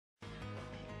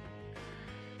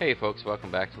Hey folks,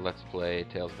 welcome back to Let's Play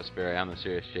Tales of Vesperia. I'm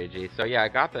MysteriousJG. So yeah, I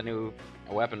got the new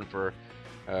weapon for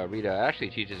Rita. It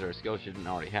actually teaches her a skill she didn't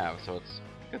already have, so it's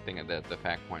a good thing that the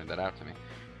FAQ pointed that out to me.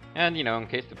 And, you know, in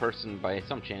case the person, by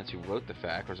some chance, who wrote the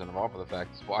FAQ or is involved with the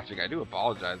FAQ is watching, I do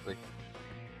apologize. Like,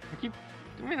 I keep,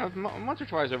 you know, once or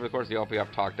twice over the course of the LP,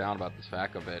 I've talked down about this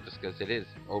FAQ a bit, just because it is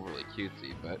overly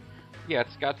cutesy, but yeah,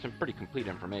 it's got some pretty complete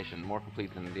information, more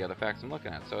complete than the other FAQs I'm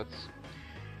looking at, so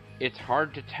it's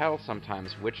hard to tell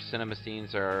sometimes which cinema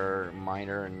scenes are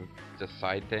minor and just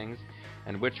side things,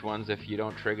 and which ones, if you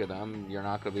don't trigger them, you're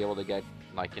not going to be able to get,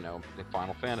 like, you know, the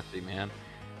Final Fantasy, man.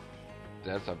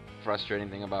 That's a frustrating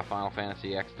thing about Final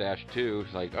Fantasy X-2.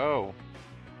 It's like, oh,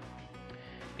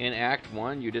 in Act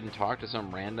 1, you didn't talk to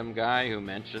some random guy who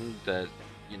mentioned that,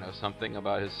 you know, something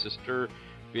about his sister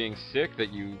being sick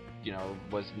that you know,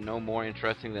 was no more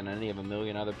interesting than any of a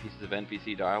million other pieces of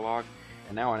NPC dialogue.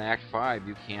 And now in Act 5,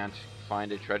 you can't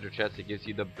find a treasure chest that gives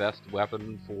you the best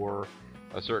weapon for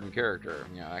a certain character.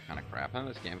 You know, that kind of crap. And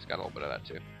this game's got a little bit of that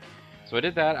too. So I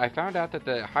did that. I found out that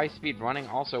the high-speed running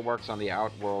also works on the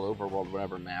Outworld, Overworld,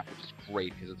 whatever map, which is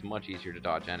great because it's much easier to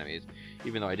dodge enemies.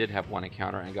 Even though I did have one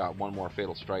encounter and got one more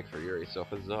fatal strike for Yuri, so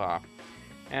huzzah.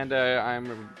 And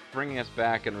I'm bringing us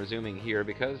back and resuming here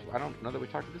because I don't know that we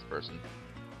talked to this person.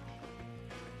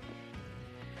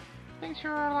 Things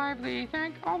sure are lively.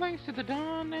 All thanks to the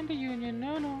Dawn and the Union.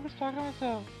 No, let's talk to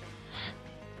myself.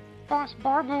 Boss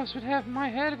Barbos would have my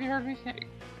head if you heard me say,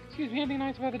 excuse me, anything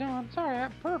nice about the Dawn. Sorry, I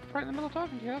burped right in the middle of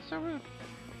talking to you. That's so rude.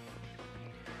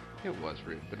 It was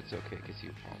rude, but it's okay because you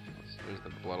apologize. There's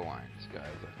the Blood Alliance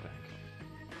guys, I think.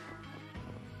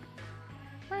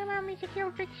 My mom needs to kill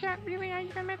Big Shot. Really, I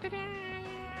even met the Dawn.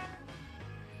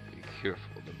 Be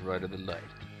careful. The brighter the light,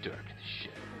 the darker the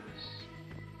shadows.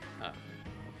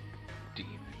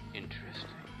 Deep, interesting.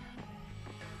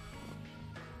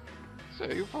 So,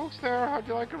 you folks there, how'd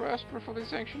you like a rest? We're fully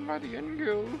sanctioned by the Inn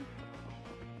Guild.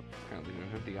 Apparently, you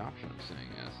don't have the option of saying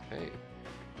yes. Hey,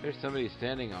 there's somebody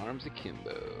standing arms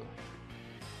akimbo.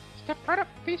 Step right up,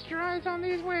 feast your eyes on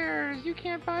these wares. You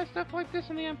can't buy stuff like this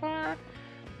in the Empire.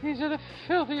 These are the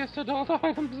filthiest adult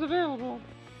items available.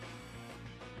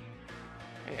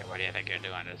 Hey, what do you think you're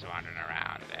doing just wandering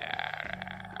around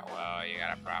there? Well, you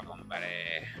got a problem, buddy.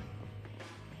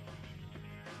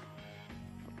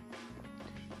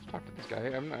 Talk to this guy.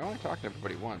 I'm only talking to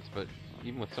everybody once, but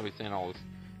even with somebody saying all this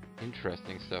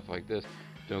interesting stuff like this,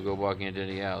 don't go walking into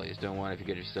any alleys. Don't want if you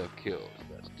get yourself killed.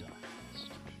 That's Dahngrest.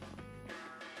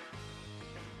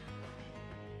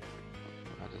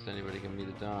 Not just anybody can be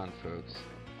the Dawn, folks.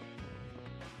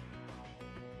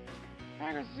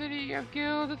 Dahngrest City of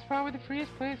Guild. It's probably the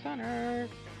freest place on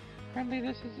Earth. Apparently,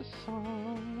 this is a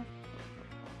song.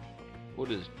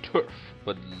 What is turf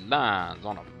but lines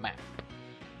on a map?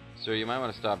 So you might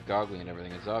want to stop goggling and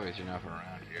everything. It's obvious you're not from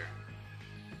around here.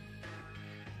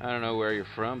 I don't know where you're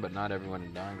from, but not everyone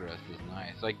in Dahngrest is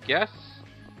nice. I guess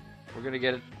we're gonna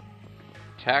get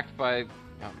attacked by...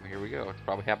 Oh, here we go. It's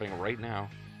probably happening right now.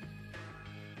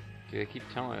 Okay, they keep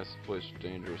telling us this place is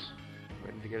dangerous.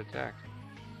 Waiting to get attacked.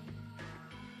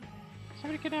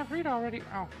 Somebody kidnapped Rita already.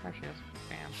 Oh, there she is.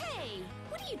 Bam. Hey,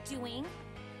 what are you doing?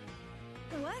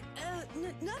 What?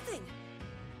 Nothing.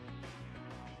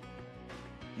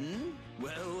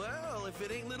 Well, if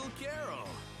it ain't little Karol.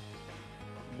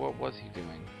 What was he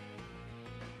doing?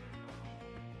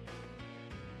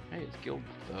 Hey, it's guild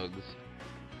thugs.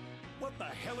 What the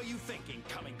hell are you thinking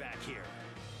coming back here?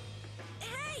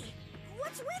 Hey,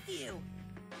 what's with you?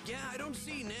 Yeah, I don't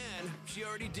see Nan. She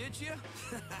already ditched you?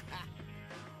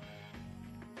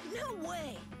 No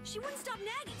way. She wouldn't stop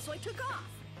nagging, so I took off.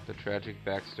 The tragic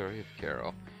backstory of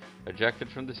Karol. Ejected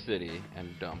from the city and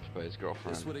dumped by his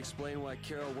girlfriend. This would explain why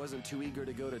Karol wasn't too eager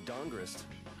to go to Dahngrest.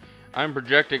 I'm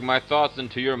projecting my thoughts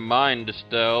into your mind,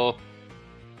 Estelle.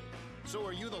 So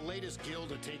are you the latest guild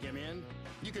to take him in?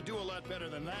 You could do a lot better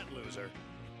than that, loser.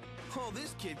 All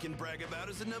this kid can brag about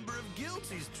is the number of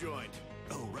guilds he's joined.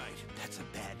 Oh, right. That's a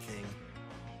bad thing.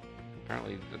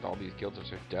 Apparently, all these guilds are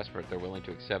so desperate they're willing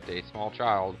to accept a small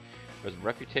child whose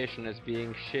reputation as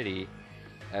being shitty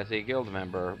as a guild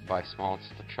member by small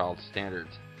child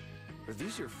standards. Are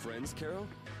these your friends, Karol?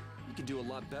 You can do a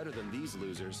lot better than these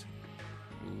losers.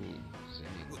 Ooh,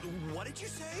 zing. What did you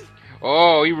say?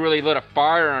 Oh, he really lit a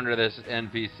fire under this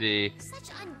NPC. Such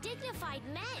undignified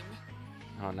men.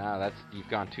 Oh, no, you've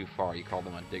gone too far. You call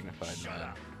them undignified Shut men.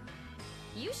 up.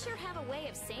 You sure have a way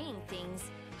of saying things.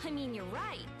 I mean, you're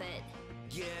right, but...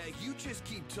 Yeah, you just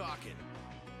keep talking.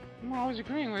 I'm always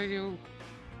agreeing with you.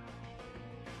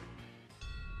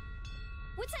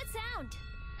 What's that sound?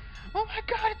 Oh my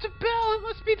god, it's a bell! It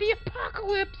must be the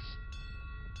apocalypse!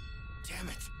 Damn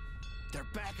it. They're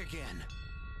back again.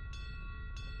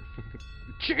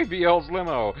 JBL's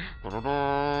limo. Come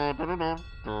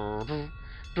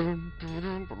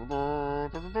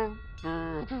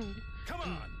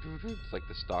on! It's like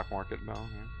the stock market bell.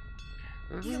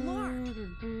 The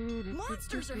alarm!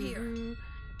 Monsters are here!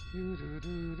 It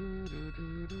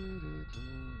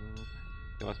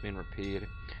must mean repeat.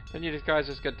 Then you guys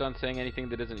just get done saying anything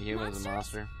that isn't human as a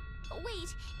monster.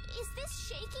 Wait, is this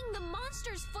shaking the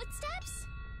monster's footsteps?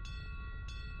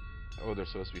 Oh, they're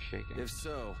supposed to be shaking. If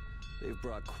so, they've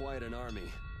brought quite an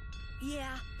army.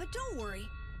 Yeah, but don't worry.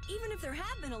 Even if there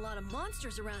have been a lot of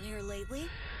monsters around here lately,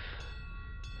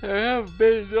 There have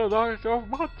been a lot of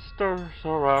monsters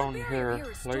around the here. barrier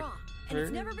here is strong, and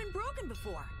it's never been broken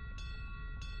before.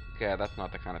 Yeah, that's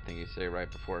not the kind of thing you say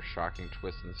right before a shocking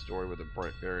twist in the story where the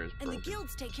bright barrier is And broken. the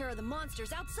guilds take care of the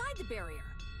monsters outside the barrier.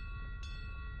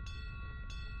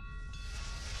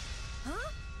 Huh?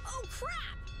 Oh,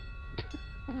 crap!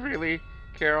 Really?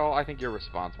 Karol, I think you're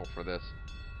responsible for this.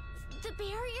 The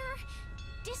barrier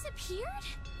disappeared?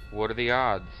 What are the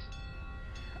odds?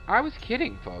 I was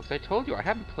kidding, folks. I told you, I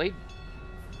haven't played...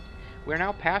 We're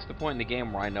now past the point in the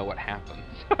game where I know what happens.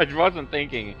 I wasn't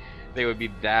thinking they would be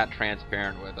that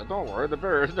transparent with it. Don't worry, the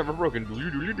barrier's never broken.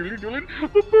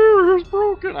 The barrier's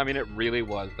broken! I mean, it really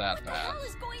was that What the bad. hell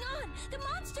is going on? The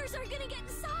monsters are gonna get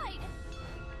inside!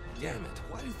 Damn it,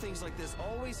 why do things like this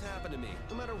always happen to me,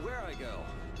 no matter where I go?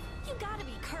 You gotta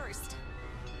be cursed.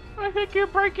 I think you're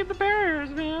breaking the barriers,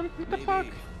 man. What the Maybe. fuck?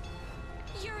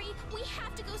 Yuri, we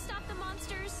have to go stop the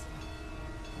monsters.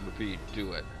 Repeat,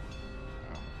 do it.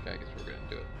 Oh, okay, I guess we're gonna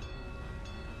do it.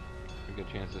 We get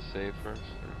a chance to save first?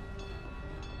 Or...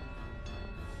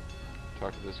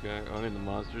 Talk to this guy. Owning the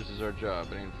monsters is our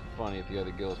job. It ain't funny if the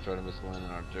other guilds try to misland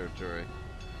in our territory.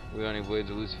 We only blades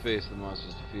to lose face the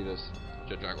monsters defeat us.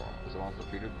 Jaguar. Is the monster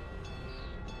defeated?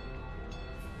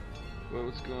 Whoa,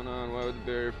 what's going on? Why would the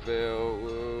barrier fail?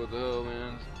 Whoa, what the hell,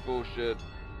 man? It's bullshit.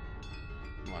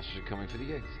 Monsters are coming for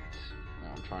the exits.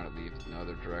 No, I'm trying to leave in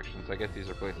other directions. I guess these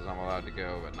are places I'm allowed to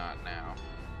go, but not now.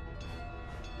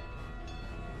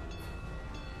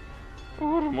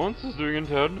 What are monsters doing in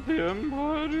town PM?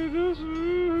 Why do this?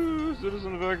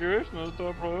 Citizen evacuation is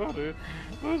top priority.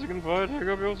 Those who can fight, take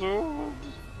up your souls.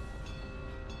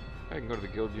 I can go to the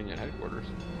Guild Union headquarters.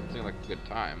 It seemed like a good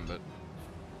time, but...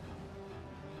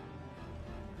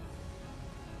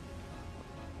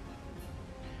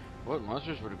 What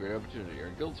monsters? What a great opportunity.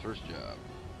 Our guild's first job.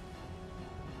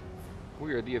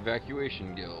 We are the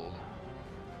Evacuation Guild.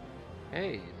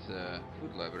 Hey, it's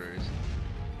food libraries.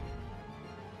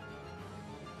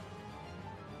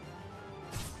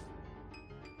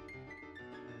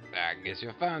 I guess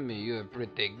you found me. You're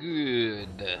pretty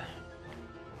good.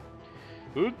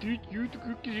 I'll teach you to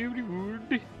cook every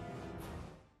word.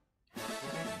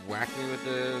 Whacked me with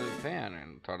the pan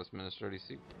and taught us minestrone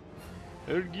soup.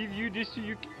 I'll give you this so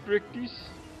you can practice.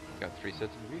 Got 3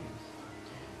 sets of ingredients.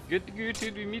 Good to go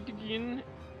till we meet again.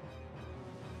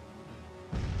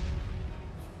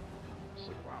 It's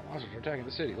like, wow, monsters are attacking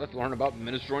the city. Let's learn about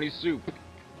minestrone soup.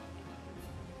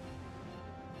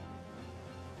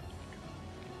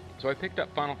 So I picked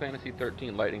up Final Fantasy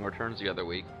 13 Lightning Returns the other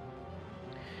week.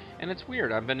 And it's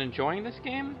weird. I've been enjoying this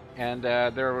game, and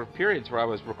there were periods where I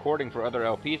was recording for other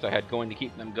LPs I had going to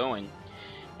keep them going,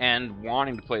 and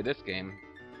wanting to play this game.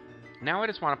 Now I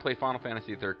just want to play Final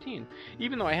Fantasy 13,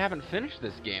 even though I haven't finished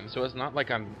this game, so it's not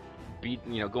like I'm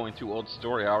going through old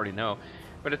story I already know.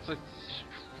 But it's a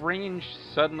strange,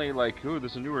 suddenly like, ooh,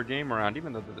 there's a newer game around,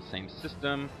 even though they're the same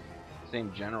system,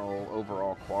 same general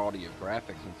overall quality of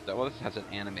graphics and stuff. Well, this has an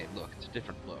anime look. It's a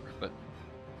different look, but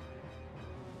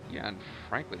yeah, and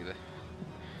frankly, the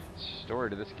story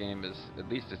to this game is at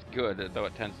least as good, though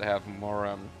it tends to have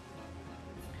more,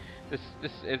 this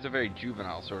is a very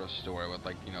juvenile sort of story with,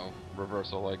 like, you know,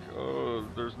 reversal, like, oh,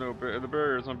 there's no the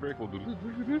barrier is unbreakable, the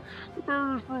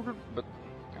barrier is broken, but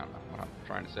I don't know what I'm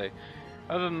trying to say,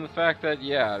 other than the fact that,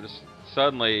 yeah, just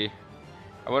suddenly,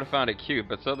 I would have found it cute,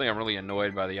 but suddenly I'm really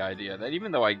annoyed by the idea that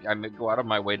even though I go out of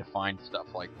my way to find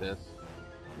stuff like this,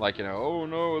 like, you know, oh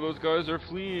no, those guys are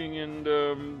fleeing,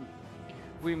 and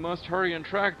we must hurry and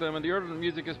track them, and the urban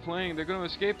music is playing, they're going to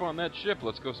escape on that ship,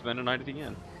 let's go spend a night at the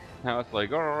inn. Now it's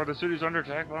like, oh, the city's under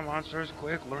attack by monsters,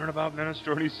 quick, learn about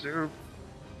minestrone soup.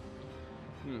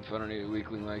 Fun to need a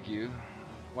weakling like you.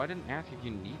 Well, I didn't ask if you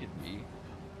needed me.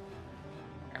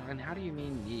 And how do you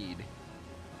mean need?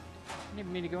 I didn't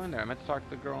even mean to go in there, I meant to talk to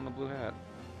the girl in the blue hat.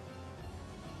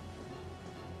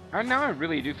 And now I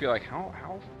really do feel like,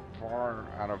 how far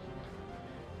out of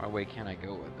my way can I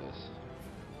go with this?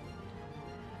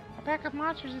 A pack of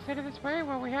monsters is headed this way.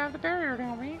 Well, we have the barrier,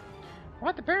 don't we?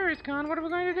 What? The barrier's gone. What are we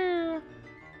going to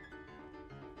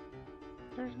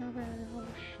do? there's no Barry. Oh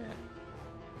shit.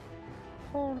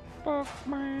 Holy fuck,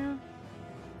 man.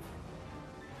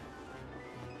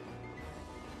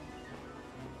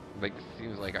 Like,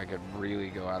 seems like I could really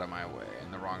go out of my way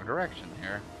in the wrong direction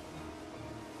here.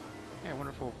 Yeah, I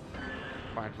wonder if we'll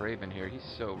find Raven here. He's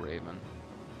so Raven.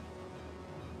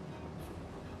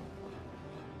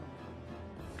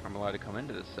 I'm allowed to come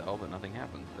into this cell, but nothing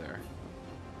happens there.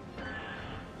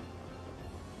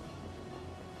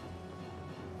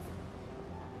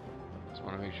 Just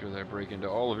want to make sure that I break into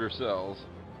all of your cells.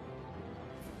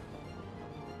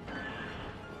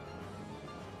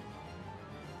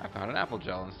 I found an apple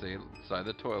gel inside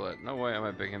the toilet. No way am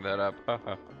I picking that up.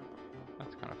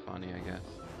 That's kind of funny, I guess.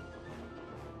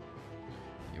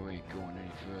 You ain't going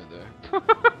any further.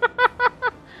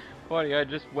 Buddy, I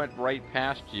just went right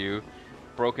past you,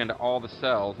 broke into all the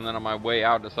cells, and then on my way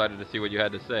out decided to see what you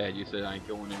had to say, and you said I ain't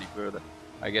going any further.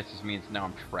 I guess this means now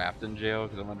I'm trapped in jail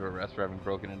because I'm under arrest for having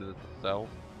broken into the cells.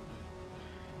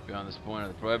 Beyond this point are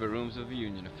the private rooms of the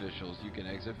union officials. You can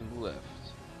exit from the left.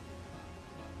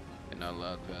 You're not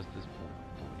allowed past this point.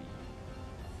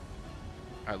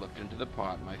 I looked into the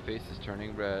pot. My face is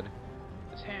turning red.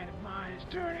 This hand of mine is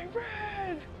turning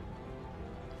red!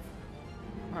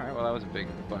 Alright, well that was a big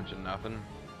bunch of nothing.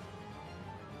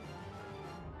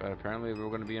 But apparently we're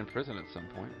going to be in prison at some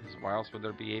point, because why else would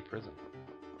there be a prison?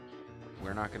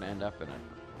 We're not going to end up in it.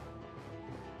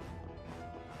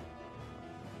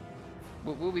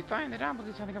 We'll be fine. The Dawn will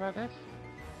do something about this.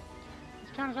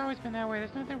 This town has always been that way.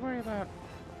 There's nothing to worry about.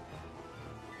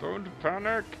 Don't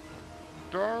panic.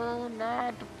 Do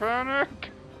not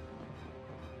panic.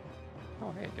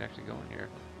 Oh, hey, I can actually go in here.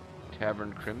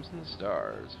 Tavern Crimson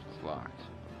Stars. It's locked.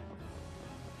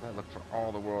 I look for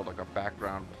all the world like a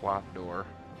background plot door.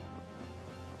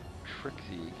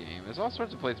 Tricksy game. There's all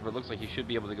sorts of places where it looks like you should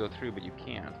be able to go through, but you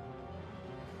can't.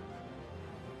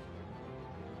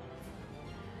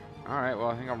 Alright, well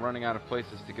I think I'm running out of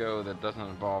places to go that doesn't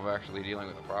involve actually dealing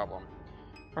with the problem.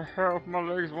 Help, my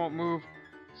legs won't move.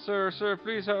 Sir,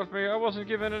 please help me. I wasn't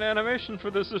given an animation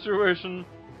for this situation.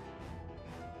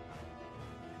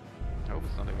 I hope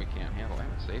it's something we can't handle. I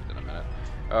haven't saved in a minute.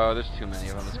 Oh, there's too many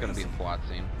of them. It's going to be a plot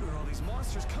scene. Where are all these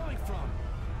monsters coming from?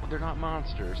 Well, they're not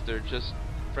monsters. They're just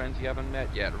friends you haven't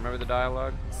met yet. Remember the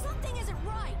dialogue? Something isn't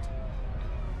right.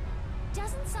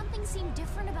 Doesn't something seem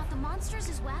different about the monsters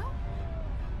as well?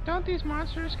 Don't these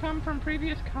monsters come from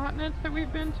previous continents that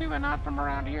we've been to and not from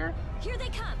around here? Here they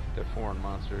come. They're foreign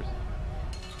monsters.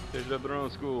 They should have their own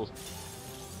schools.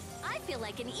 I feel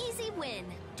like an easy win.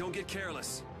 Don't get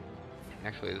careless.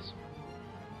 Actually, this...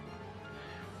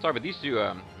 Sorry, but these two,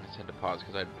 I just had to pause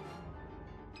because I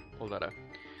pulled out a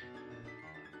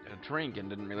drink and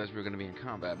didn't realize we were going to be in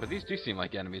combat. But these do seem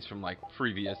like enemies from, like,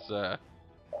 previous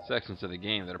sections of the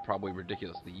game that are probably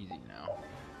ridiculously easy now.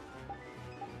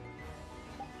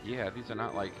 Yeah, these are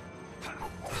not like...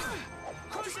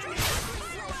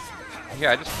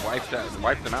 Yeah, I just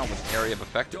wiped them out with area of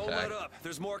effect Don't attack. let up.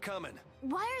 There's more coming.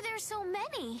 Why are there so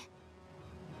many?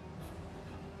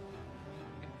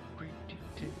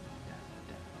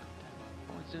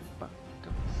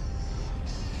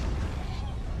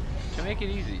 To make it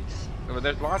easy. But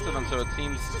there's lots of them, so it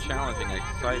seems challenging and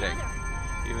exciting.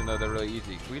 Even though they're really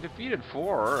easy. We defeated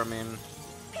 4, I mean...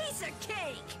 Piece of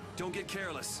cake! Don't get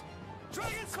careless.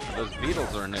 Those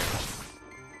beetles are new.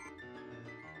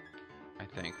 I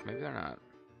think. Maybe they're not.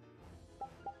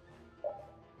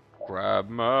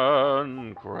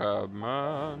 Crabman,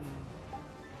 Crabman.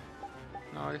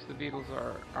 No, I guess the beetles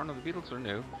are... Oh no, the beetles are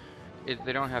new.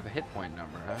 They don't have a hit point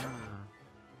number. Ah.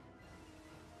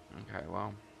 Okay,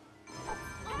 well...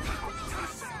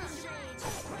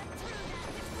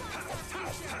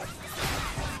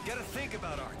 Gotta think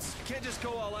about arts. You can't just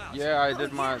go all out. Yeah, I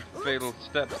did my fatal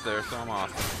steps there, so I'm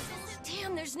off.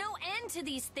 Damn, there's no end to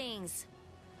these things.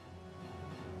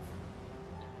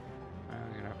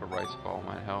 I'm gonna have a rice ball,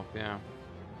 might help, yeah.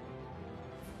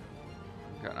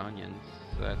 Got onions,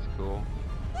 so that's cool.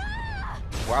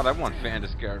 Wow, that one fan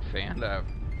just got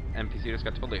NPC just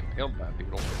got totally impaled by a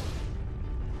beetle.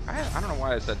 I don't know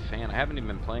why I said fan. I haven't even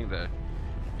been playing the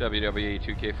WWE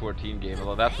 2K14 game,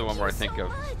 although that's the one where I think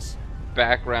of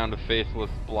background of faceless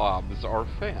blobs are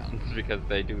fans, because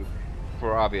they do,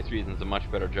 for obvious reasons, a much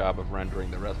better job of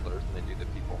rendering the wrestlers than they do the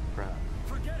people. Crap.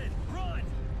 Forget it. Run.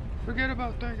 Forget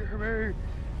about thanking me.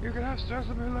 You can have sex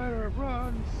with me later.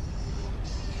 Run.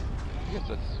 I guess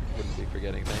that wouldn't be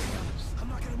forgetting things. I'm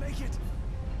not gonna make it.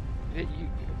 You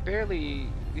barely.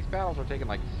 These battles are taking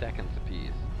like seconds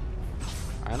apiece.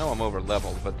 I know I'm over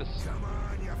leveled, but this. Come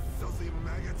on, you filthy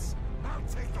maggots. I'll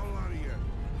take the lot of you.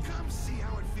 Come see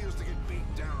how it feels to get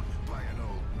beat down by an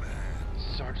old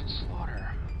man. Sergeant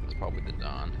Slaughter. it's probably the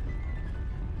Dawn.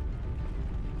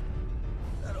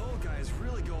 That old guy is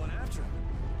really going after him.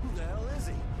 Who the hell is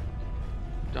he?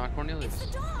 Don Cornelius. It's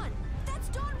the Dawn! That's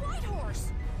Dawn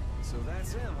Whitehorse! So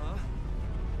that's him, huh?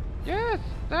 Yes,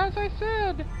 as I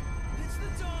said. It's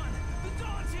the Dawn! The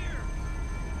Dawn's here!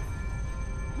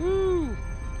 Woo!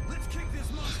 Let's kick this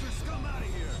monster scum out of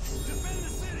here! Defend the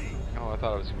city! Oh, I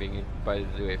thought I was being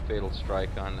invited to do a fatal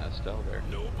strike on Estelle there.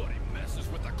 Nobody messes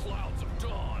with the clouds of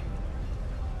Dawn!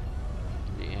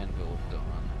 The Anvil of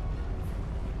Dawn.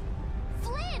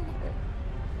 Flynn!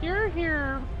 You're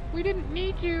here. We didn't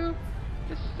need you.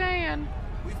 Just saying.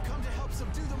 We've come to help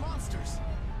subdue the monsters!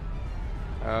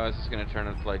 Oh, this is gonna turn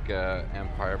into like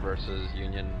Empire versus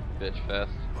Union bitch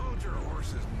fest. Hold your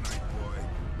horses, night boy.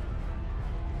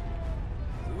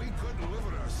 We couldn't live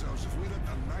with ourselves if we let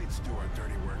the knights do our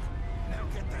dirty work. Now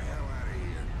get the hell out of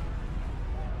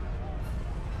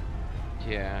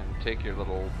here. Yeah, and take your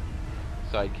little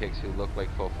sidekicks who look like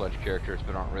full-fledged characters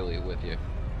but aren't really with you.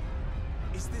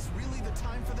 Is this really the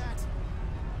time for that?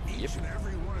 Each and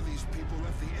every one of these people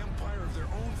left the Empire of their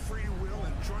own free will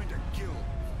and joined a guild.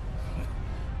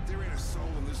 There ain't a soul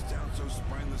in this town so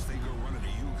spineless they go running to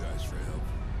you guys for help.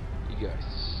 You guys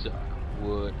suck.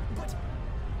 Wood. But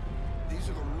These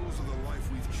are the rules of the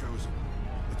life we've chosen.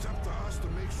 It's up to us to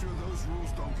make sure those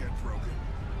rules don't get broken.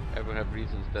 Everyone have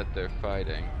reasons that they're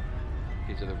fighting.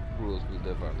 These are the rules we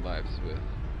live our lives with.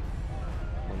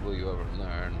 When will you ever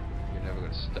learn? You're never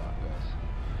gonna stop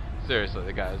us. Seriously,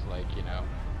 the guy's like, you know,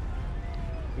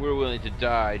 we're willing to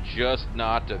die just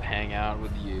not to hang out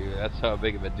with you. That's how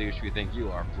big of a douche we think you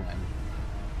are, Flynn.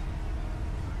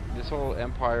 This whole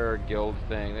Empire Guild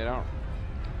thing, they don't...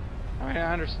 I mean,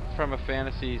 I understand from a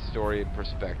fantasy story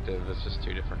perspective, it's just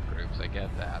two different groups, I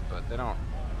get that, but they don't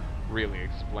really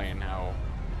explain how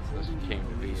this came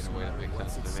to be in a way that makes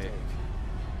sense to me.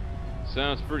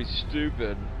 Sounds pretty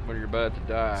stupid when you're about to So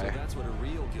die. that's what a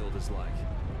real guild is like.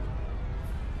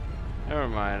 Never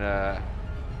mind,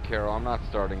 Karol, I'm not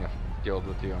starting a guild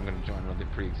with you. I'm going to join one of the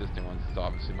pre-existing ones. It's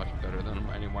obviously much better than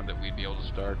anyone that we'd be able to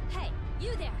start. Hey,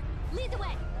 you there! Lead the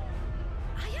way!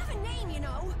 I have a name, you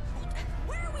know.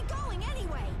 Where are we going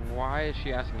anyway? Why is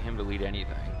she asking him to lead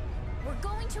anything? We're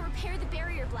going to repair the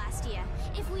barrier blastia.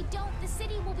 If we don't, the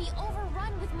city will be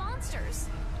overrun with monsters.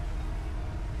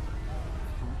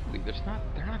 Really,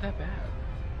 they're not that bad.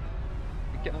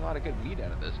 We're getting a lot of good meat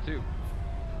out of this, too.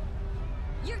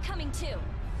 You're coming too.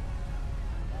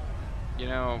 You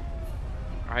know,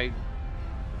 I'm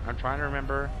trying to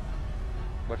remember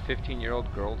what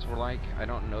 15-year-old girls were like. I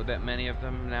don't know that many of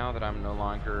them now that I'm no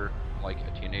longer, like,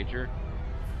 a teenager.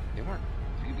 They weren't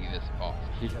really this awful.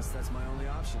 Guess that's my only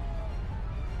option.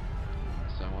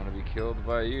 So I want to be killed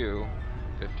by you,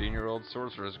 15-year-old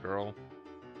sorceress girl.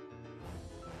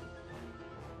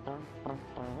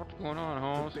 What's going on,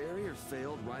 Holmes? The barrier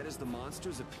failed right as the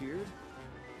monsters appeared?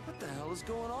 What the hell is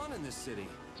going on in this city?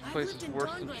 This I've place lived is in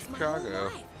worse than Dahngrest my whole Chicago.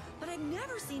 life, but I've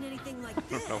never seen anything like I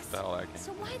this. don't know what the hell that came.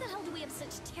 So why the hell do we have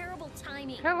such terrible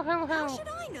timing? Hell. How should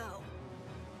I know?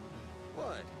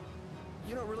 What?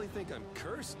 You don't really think I'm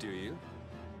cursed, do you?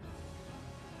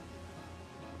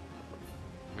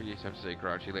 What do you have to say,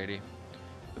 grouchy lady?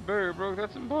 The barrier broke,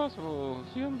 that's impossible.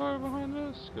 Is the Empire behind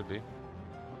this? Could be.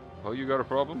 Oh, you got a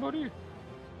problem, buddy?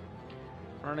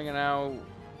 Running it out.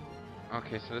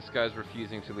 Okay, so this guy's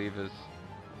refusing to leave his...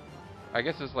 I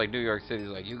guess it's like New York City's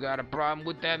like, you got a problem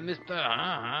with that, mister?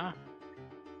 Huh?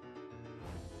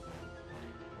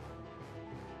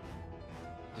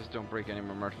 Just don't break any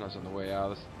more merchandise on the way out.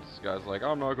 This guy's like,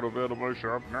 I'm not going to abandon my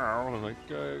shop now. I'm like,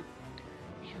 you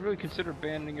should really consider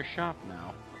abandoning your shop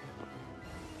now.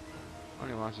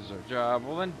 Only monsters our job.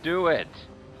 Well, then do it.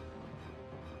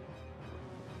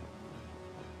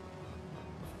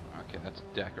 Okay, that's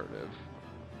decorative.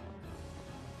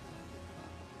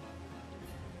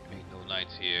 Ain't no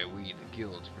knights here. We, the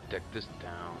guilds, protect this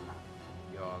town.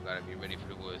 Y'all gotta be ready for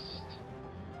the worst.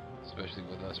 Especially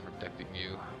with us protecting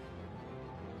you.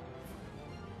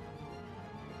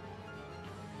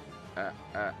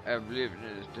 I've lived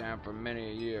in this town for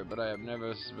many a year, but I have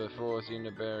never before seen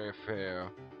the barrier fail.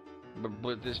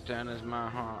 But this town is my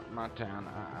heart, my town.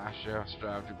 I shall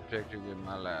strive to protect it with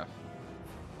my life.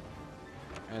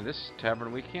 And this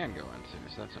tavern we can go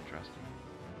into, so that's interesting.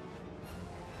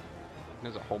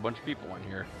 There's a whole bunch of people in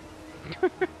here.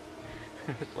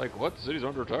 It's like, what? The city's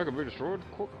under attack and be destroyed?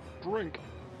 Quick, drink.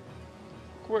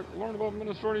 Quick, learn about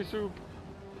minestrone soup.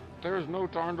 There's no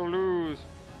time to lose.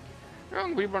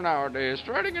 Young people nowadays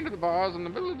striding into the bars in the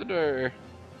middle of the day.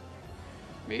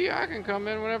 Me, I can come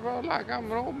in whenever I like.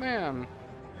 I'm an old man.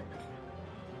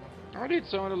 I need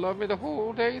someone to love me the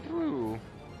whole day through.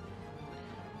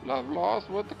 Love lost,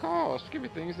 what the cost? Give me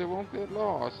things that won't get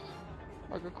lost.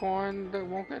 Like a coin that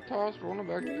won't get tossed, rolling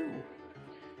back to you.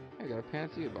 I got a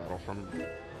panacea bottle from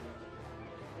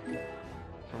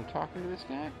talking to this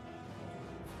guy.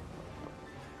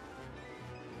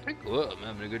 Hey, cool, I'm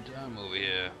having a good time over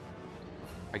here.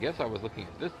 I guess I was looking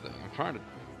at this thing. I'm trying to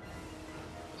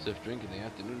sift drink in the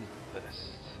afternoon is the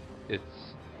best.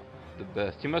 It's the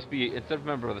best. He must be, instead of a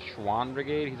member of the Schwan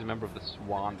Brigade, he's a member of the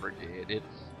Swan Brigade.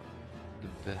 It's the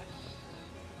best.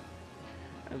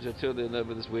 I'm just totally in love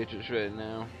with this waitress right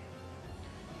now.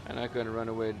 I'm not going to run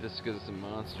away just because of some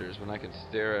monsters when I can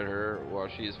stare at her while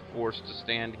she is forced to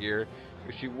stand here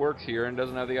because she works here and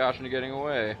doesn't have the option of getting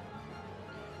away.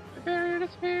 The barrier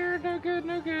disappeared. No good,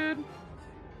 no good.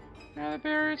 Now the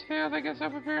barrier's failed. I guess I'll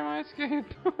prepare my escape.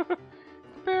 The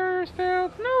barrier's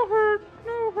failed. No hurt,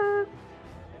 no hurt.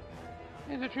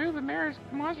 Is it true? The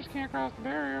monsters can't cross the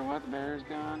barrier. What? The barrier's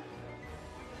gone.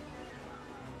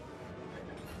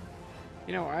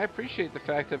 You know, I appreciate the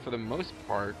fact that for the most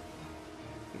part,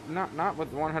 not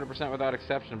with 100% without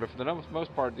exception, but for the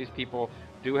most part, these people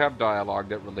do have dialogue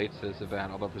that relates to this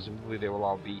event, although presumably they will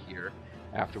all be here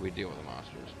after we deal with the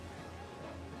monsters.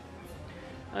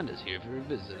 I'm just here for a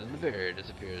visit, and the barrier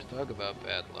disappears. Talk about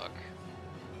bad luck.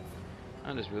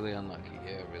 I'm just really unlucky.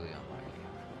 Yeah, really unlucky.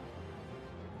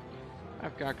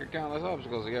 I've conquered countless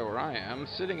obstacles to get where I am,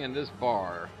 sitting in this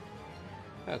bar.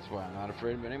 That's why I'm not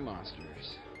afraid of any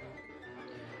monsters.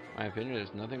 In my opinion,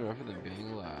 there's nothing rougher than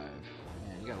being alive.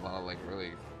 Man, you got a lot of like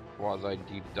really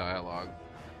quasi-deep dialogue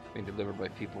being delivered by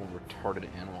people in retarded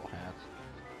animal hats.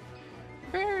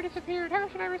 The barrier disappeared. How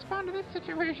should I respond to this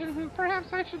situation? Perhaps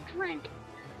I should drink.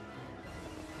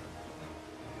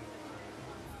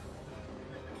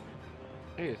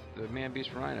 Hey, it's the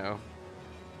man-beast rhino.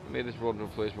 I made this world into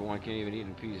a place where one can't even eat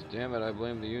in peace. Damn it, I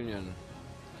blame the Union.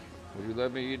 Would you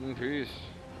let me eat in peace?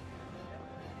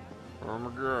 Oh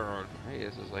my god. Hey,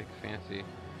 this is like fancy.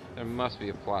 There must be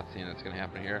a plot scene that's going to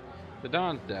happen here. The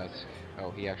Don's desk.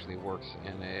 Oh, he actually works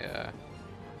in a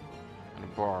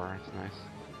bar. It's nice.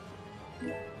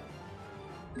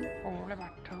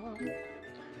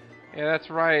 Yeah, that's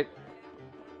right.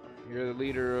 You're the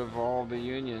leader of all the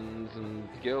unions and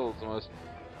guilds, the most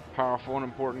powerful and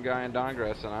important guy in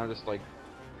Dahngrest, and I'm just like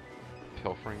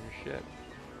pilfering your shit.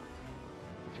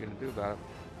 What you gonna do about it?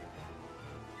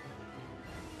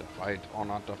 To fight or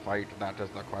not to fight, that is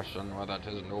the question, whether it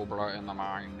is nobler in the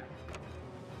mind.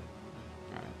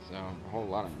 Alright, so a whole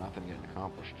lot of nothing getting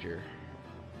accomplished here.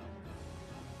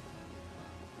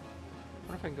 I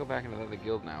wonder if I can go back into the other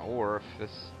guild now, or if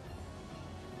this...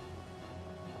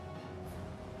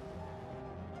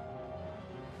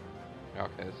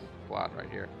 Okay, this is the plot right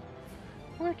here.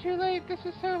 We're too late, this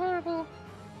is so horrible.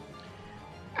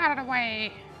 Out of the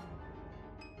way!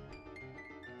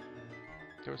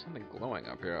 There was something glowing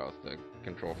up here else to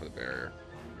control for the barrier,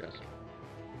 I guess.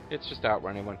 It's just out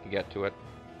where anyone can get to it.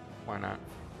 Why not?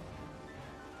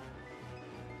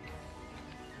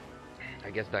 I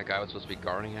guess that guy was supposed to be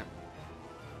guarding it.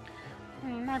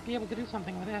 Might be able to do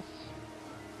something with this.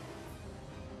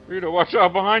 Rita, watch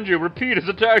out behind you! Repeat, is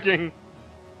attacking!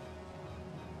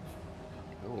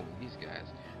 Oh, these guys.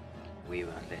 We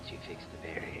won't let you fix the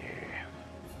barrier.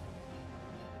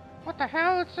 What the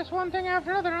hell? It's just one thing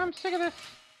after another. I'm sick of this.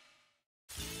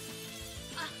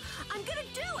 I'm gonna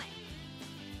do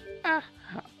it!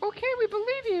 Okay, we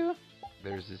believe you.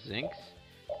 There's zincs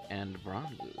and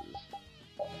bronzes.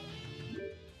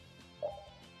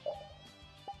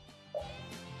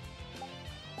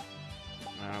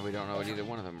 We don't know what either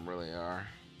one of them really are.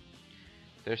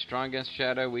 They're strong against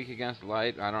shadow, weak against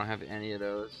light. I don't have any of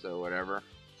those, so whatever.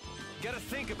 Gotta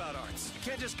think about arts. You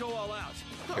can't just go all out.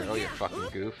 Karol, you fucking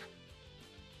goof.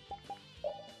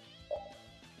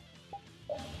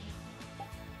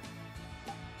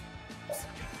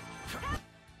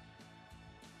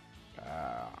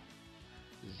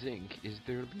 Zinc is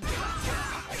their leader.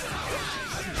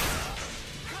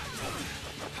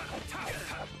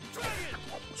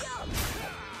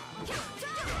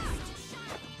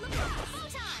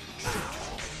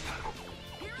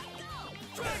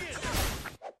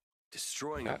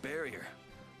 Destroying a barrier.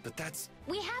 But that's...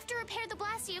 We have to repair the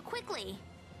Blastia quickly.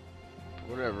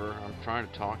 Whatever, I'm trying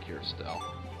to talk here still.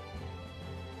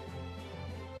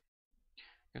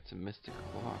 Got some mystic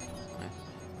cloth, that's nice.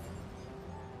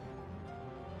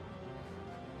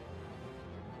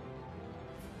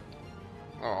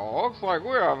 Oh, looks like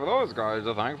we have those guys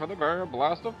to thank for the barrier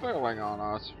blaster failing on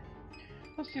us.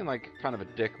 That seemed like kind of a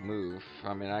dick move.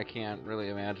 I mean, I can't really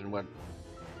imagine what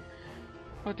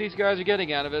these guys are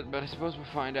getting out of it, but I suppose we'll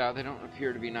find out. They don't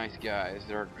appear to be nice guys.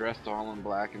 They're dressed all in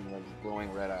black and with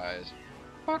glowing red eyes.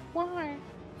 But why?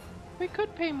 We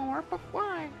could pay more, but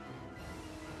why?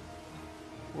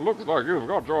 Looks like you've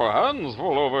got your hands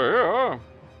full over here.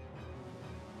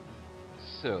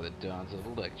 So the Dons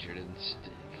have lectured and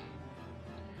stick.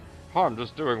 I'm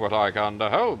just doing what I can to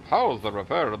help. How's the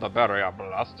repair of the barrier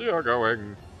blaster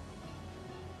going?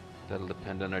 That'll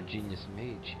depend on our genius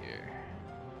mage here.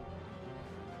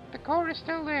 The core is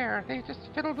still there. They just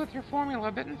fiddled with your formula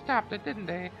a bit and stopped it, didn't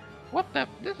they? What the?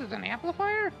 This is an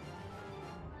amplifier?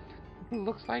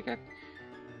 Looks like it.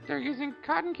 They're using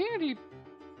cotton candy.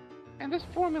 And this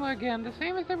formula again, the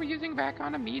same as they were using back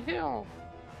on Mead Hill.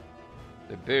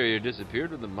 The barrier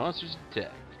disappeared when the monsters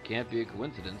attacked. It can't be a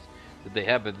coincidence that they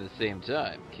happened at the same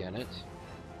time, can it?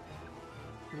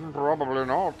 Probably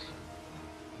not.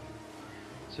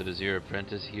 So does your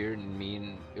apprentice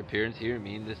appearance here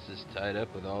mean this is tied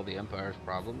up with all the Empire's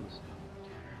problems?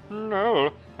 No,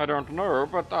 I don't know,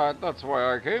 but that's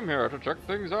why I came here, to check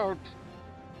things out.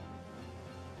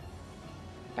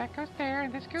 That goes there,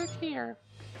 and this goes here.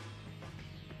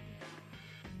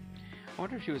 I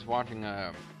wonder if she was watching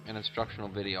an instructional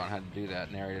video on how to do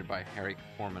that, narrated by Harvey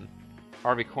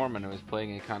Korman, who is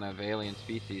playing a kind of alien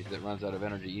species that runs out of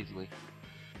energy easily.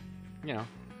 You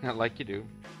know, like you do.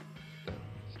 The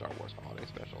Star Wars Holiday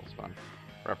Special is fun.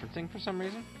 Referencing for some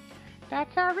reason.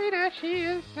 That's our Rita. She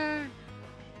is the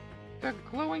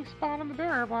glowing spot on the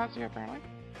barrier blaster, apparently.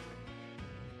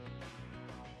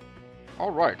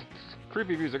 Alright,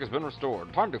 creepy music has been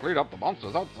restored. Time to clean up the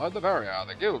monsters outside the barrier.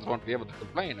 The guilds won't be able to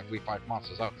complain if we fight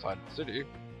monsters outside the city.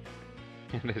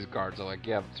 And his guards are like,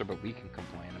 yeah, sir, but we can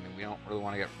complain. I mean, we don't really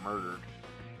want to get murdered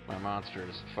by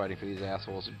monsters fighting for these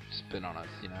assholes who spit on us,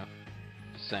 you know?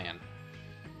 Just saying.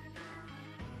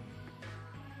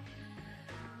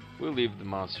 We'll leave the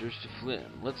monsters to Flynn.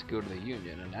 Let's go to the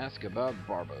Union and ask about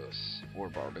Barbos. Or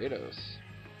Barbados.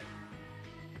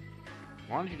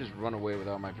 Why don't you just run away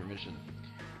without my permission?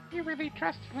 You really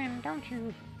trust Flynn, don't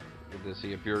you? Does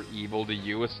he appear evil to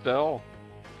you, Estelle?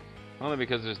 Only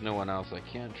because there's no one else I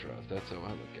can trust. That's how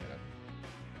I look at it.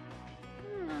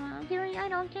 Yuri, I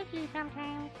don't get you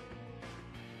sometimes.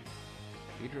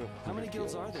 How many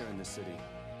guilds are there in this city?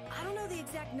 I don't know the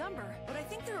exact number, but I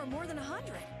think there are more than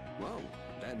 100. Whoa,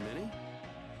 that many?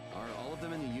 Are all of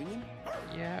them in the Union?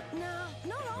 Yeah. No,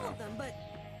 not all of them, but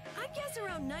I'd guess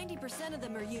around 90% of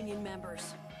them are Union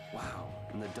members. Wow,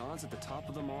 and the Dawn's at the top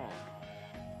of them all.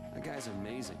 That guy's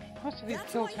amazing. Most of these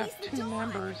That's guilds why have he's the 2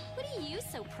 Dawn. members. What are you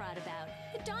so proud about?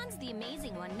 The Dawn's the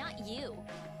amazing one, not you.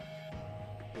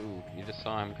 Ooh, you just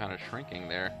saw him kind of shrinking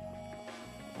there.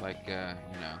 Like, you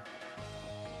know.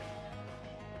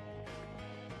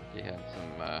 He had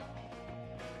some,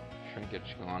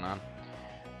 shrinkage going on.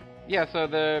 Yeah, so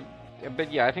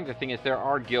but yeah, I think the thing is there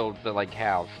are guilds that, like,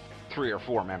 have 3 or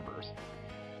 4 members.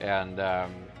 And,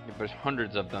 there's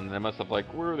hundreds of them. They must have,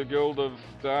 like, we're the guild of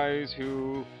guys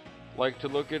who like to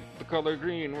look at the color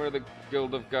green. We're the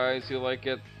guild of guys who like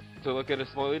it to look at a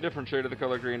slightly different shade of the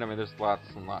color green. I mean, there's lots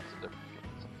and lots of different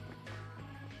guilds.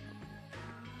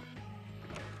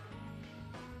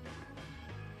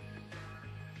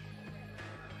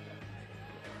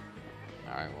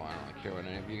 Alright, well, I don't really care what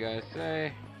any of you guys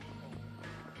say,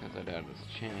 because I doubt it's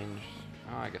changed.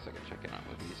 Oh, I guess I could check it out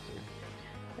with these two.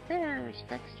 The barrier's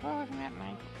fixed. Well, isn't that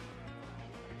nice?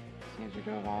 Seems we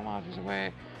drove all monsters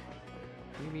away.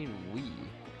 What do you mean, we?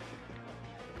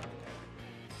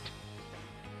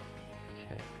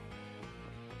 Okay.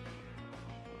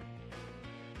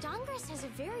 Dahngrest has a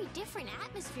very different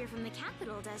atmosphere from the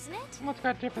capital, doesn't it? Well, it's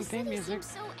got The different theme city music.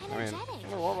 seems so energetic.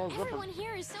 Everyone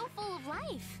here is so full of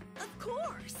life. Of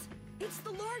course! It's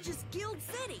the largest guild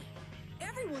city.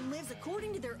 Everyone lives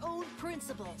according to their own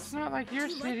principles. It's not like your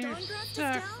Do you like city Dahngrest,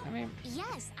 sucks. Estelle? I mean,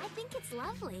 Yes, I think it's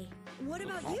lovely. What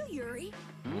about you, Yuri?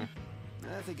 I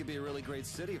think it'd be a really great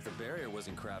city if the barrier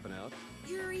wasn't crapping out.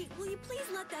 Yuri, will you please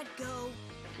let that go?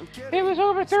 I'm kidding. it was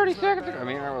over 30 City's not seconds bad ago. at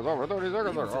I mean, all. I was over 30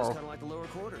 seconds Even feels ago. kind of like the lower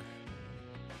quarter.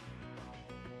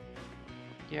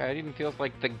 Yeah, it even feels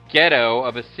like the ghetto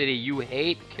of a city you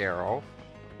hate, Karol.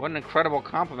 What an incredible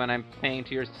compliment I'm paying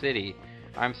to your city.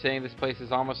 I'm saying this place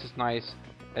is almost as nice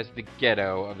as the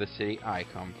ghetto of the city I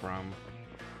come from.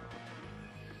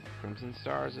 Crimson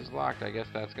Stars is locked. I guess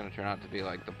that's going to turn out to be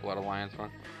like the Blood Alliance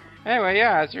one. Anyway,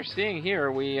 yeah, as you're seeing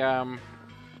here, we got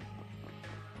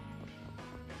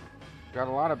a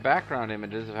lot of background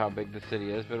images of how big the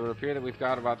city is, but it would appear that we've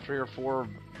got about 3 or 4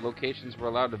 locations we're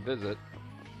allowed to visit.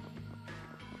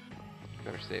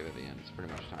 Better save at the end. It's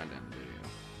pretty much time to end the video.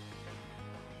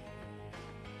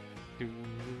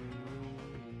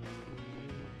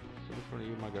 So which one of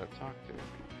you am I gonna talk to?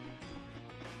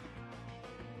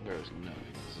 There's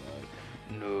nothing inside.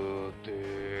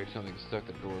 Nothing. Something's stuck.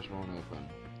 The doors won't open.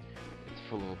 It's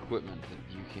full of equipment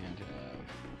that you can't have.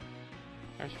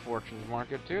 There's Fortune's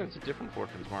Market too. It's a different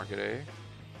Fortune's Market, eh?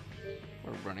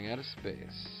 We're running out of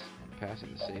space. I'm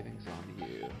passing the savings on to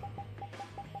you.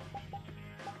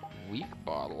 Weak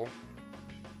bottle.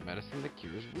 Medicine that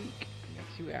cures weak.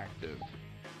 Makes you active.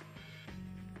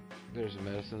 There's a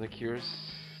medicine that cures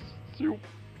soup.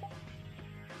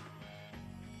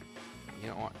 You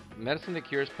don't want medicine that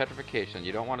cures petrification.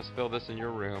 You don't want to spill this in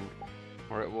your room,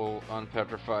 or it will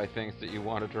unpetrify things that you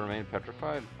wanted to remain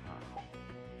petrified.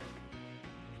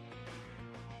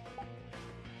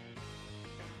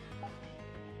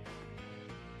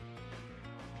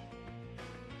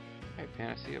 Hey,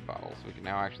 Panacea bottles. We can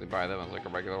now actually buy them as like a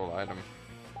regular old item.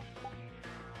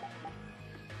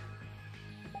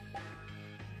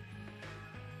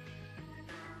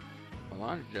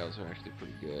 Melange gels are actually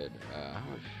pretty good. How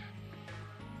much?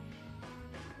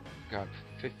 Got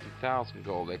 50,000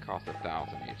 gold. They cost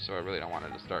 1,000 each, so I really don't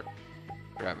want to start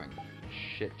grabbing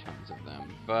shit tons of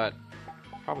them. But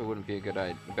probably wouldn't be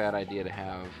a bad idea to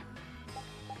have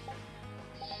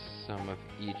some of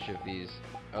each of these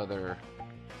other.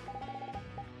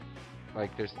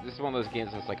 Like, this is one of those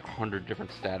games that's like 100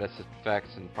 different status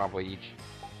effects, and probably each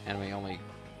enemy only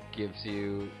gives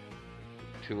you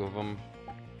 2 of them.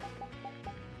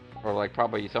 Or like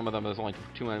probably some of them there's only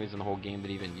 2 enemies in the whole game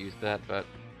that even use that, but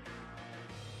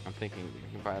I'm thinking you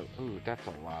can buy. Ooh, that's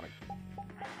a lot of.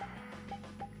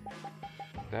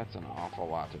 That's an awful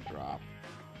lot to drop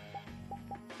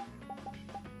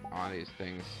on these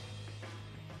things.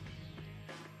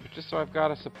 But just so I've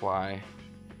got a supply.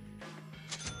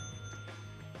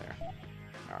 There.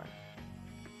 Alright.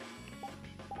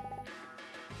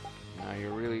 Now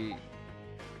you're really.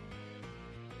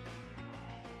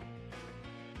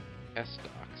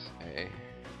 S-stocks, eh?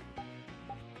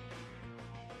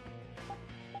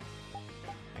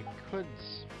 I could...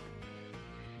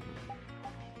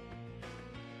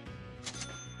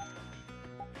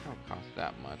 Don't cost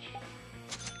that much.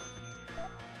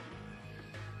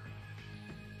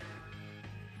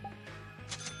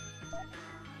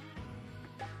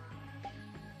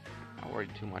 Not worried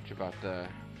too much about the...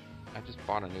 I just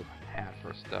bought a new hat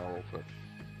for Estelle, but...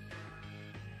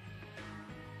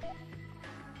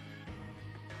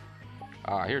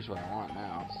 here's what I want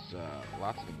now. It's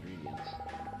lots of ingredients.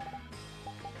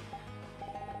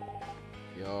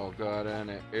 Y'all got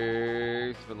any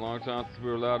eggs? It's been a long time since we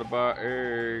were allowed to buy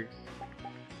eggs.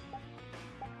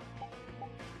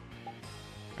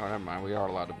 Oh, never mind. We are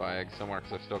allowed to buy eggs somewhere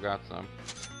because I've still got some.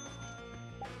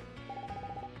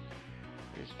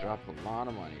 We just dropped a lot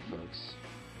of money, folks.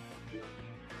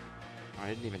 I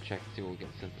didn't even check to see what we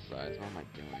can synthesize. What am I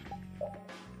doing?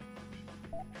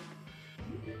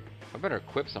 I better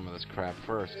equip some of this crap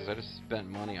first, because I just spent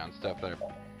money on stuff that I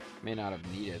may not have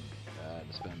needed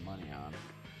to spend money on.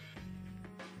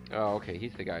 Oh, okay,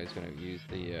 he's the guy who's going to use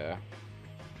the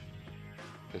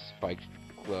spiked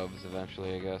gloves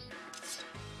eventually, I guess.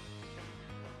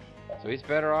 So he's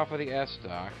better off with the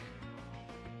S-stock.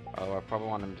 Although I probably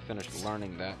want him to finish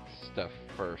learning that stuff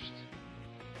first.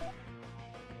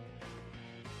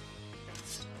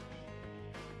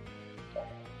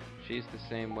 She's the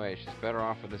same way. She's better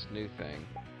off with this new thing.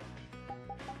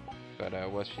 But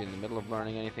was she in the middle of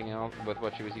learning anything else with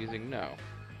what she was using? No.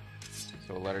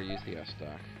 So we'll let her use the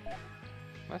S-stock.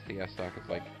 Unless the S-stock is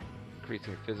like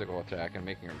increasing physical attack and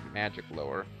making her magic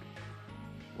lower.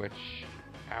 Which,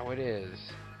 how it is.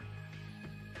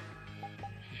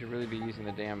 She should really be using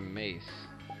the damn mace.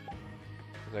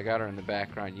 Because I got her in the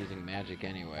background using magic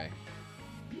anyway.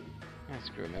 Ah,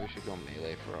 screw it. Maybe we should go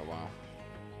melee for a while.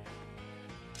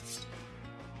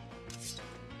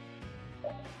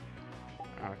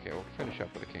 Okay, we'll finish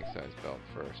up with a king-size belt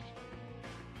first.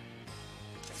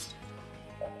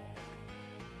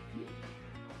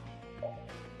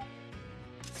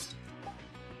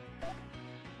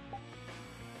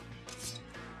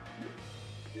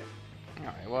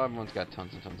 Alright, well everyone's got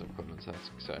tons and tons of equipment, so that's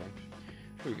exciting.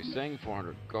 What are we saying?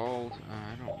 400 gold?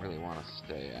 I don't really want to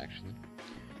stay, actually.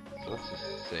 So let's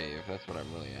just save, that's what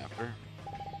I'm really after.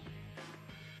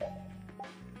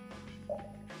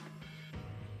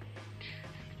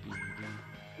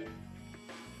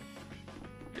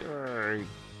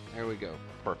 There we go.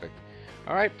 Perfect.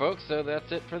 Alright, folks, so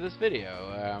that's it for this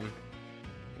video.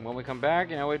 When we come back,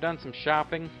 you know, we've done some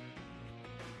shopping.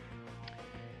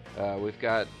 We've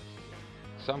got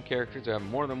some characters who have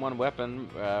more than one weapon,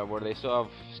 where they still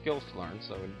have skills to learn,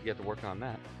 so we get to work on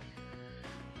that.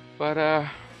 But,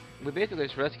 we basically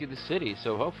just rescued the city,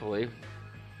 so hopefully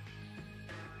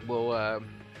we'll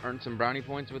earn some brownie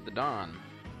points with the Dawn,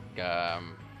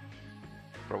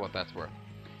 for what that's worth.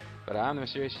 But I'm the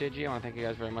MysteriousJG. I want to thank you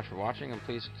guys very much for watching, and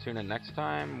please tune in next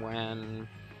time when...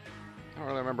 I don't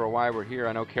really remember why we're here.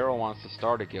 I know Karol wants to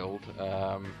start a guild.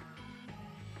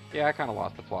 Yeah, I kind of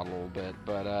lost the plot a little bit,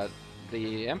 but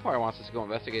the Empire wants us to go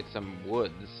investigate some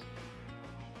woods,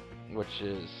 which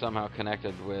is somehow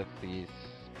connected with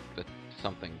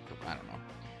something, I don't know.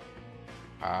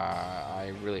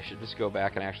 I really should just go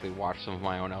back and actually watch some of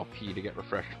my own LP to get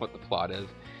refreshed what the plot is.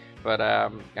 But I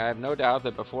have no doubt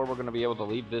that before we're going to be able to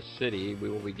leave this city, we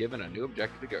will be given a new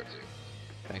objective to go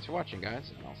to. Thanks for watching, guys,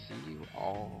 and I'll see you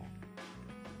all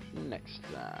next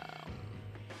time.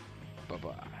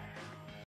 Bye-bye.